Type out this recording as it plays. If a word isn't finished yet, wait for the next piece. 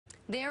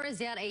There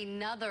is yet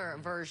another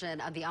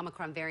version of the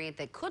Omicron variant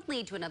that could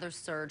lead to another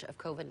surge of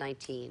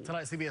COVID-19.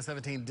 Tonight, CBS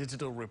 17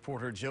 digital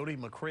reporter Jody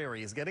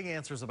McCrary is getting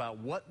answers about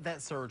what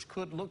that surge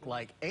could look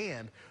like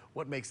and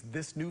what makes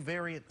this new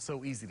variant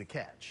so easy to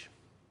catch.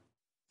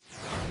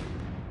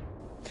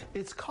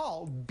 It's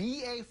called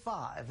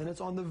BA.5, and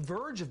it's on the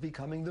verge of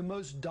becoming the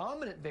most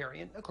dominant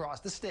variant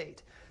across the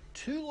state.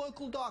 2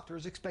 local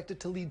doctors expect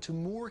it to lead to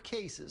more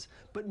cases,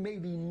 but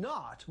maybe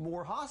not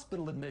more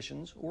hospital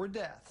admissions or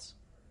deaths.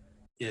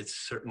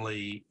 It's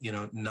certainly,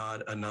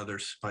 not another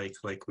spike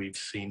like we've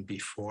seen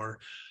before.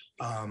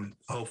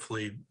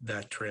 Hopefully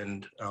that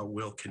trend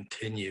will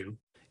continue.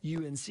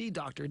 UNC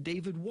Dr.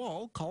 David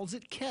Wall calls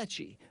it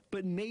catchy,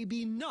 but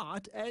maybe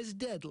not as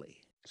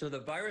deadly. So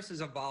the virus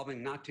is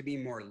evolving not to be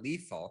more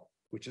lethal,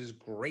 which is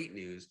great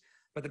news,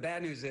 but the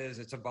bad news is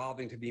it's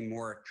evolving to be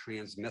more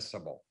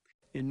transmissible.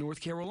 In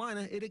North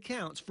Carolina, it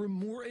accounts for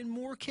more and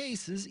more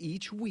cases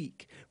each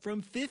week,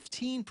 from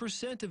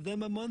 15% of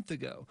them a month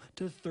ago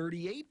to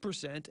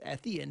 38%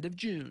 at the end of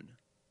June.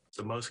 It's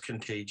the most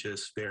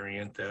contagious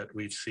variant that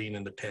we've seen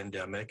in the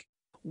pandemic.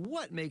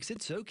 What makes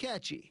it so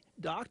catchy?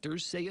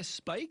 Doctors say a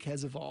spike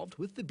has evolved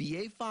with the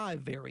BA.5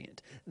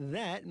 variant.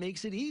 That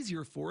makes it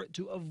easier for it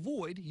to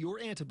avoid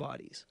your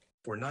antibodies.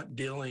 We're not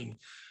dealing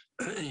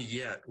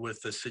yet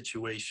with a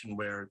situation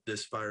where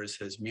this virus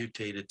has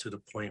mutated to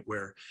the point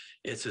where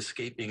it's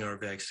escaping our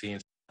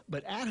vaccines.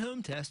 But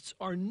at-home tests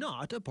are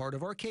not a part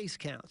of our case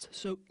counts.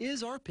 So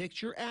is our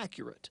picture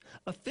accurate?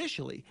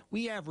 Officially,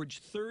 we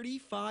average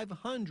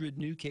 3,500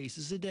 new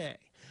cases a day.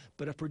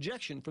 But a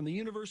projection from the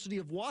University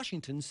of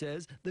Washington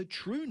says the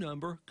true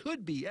number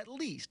could be at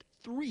least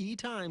 3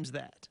 times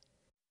that.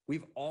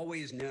 We've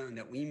always known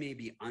that we may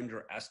be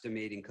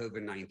underestimating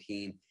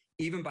COVID-19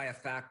 even by a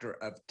factor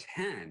of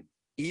 10,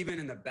 even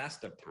in the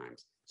best of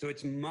times. So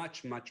it's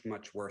much, much,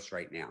 much worse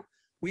right now.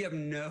 We have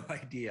no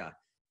idea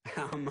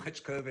how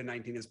much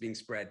COVID-19 is being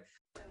spread.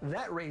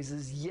 That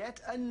raises yet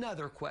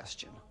another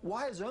question.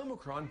 Why is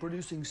Omicron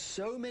producing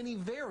so many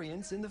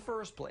variants in the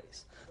first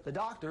place? The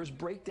doctors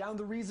break down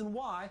the reason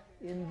why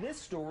in this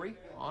story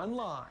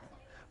online.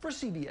 For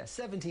CBS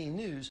 17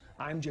 News,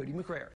 I'm Jody McCrary.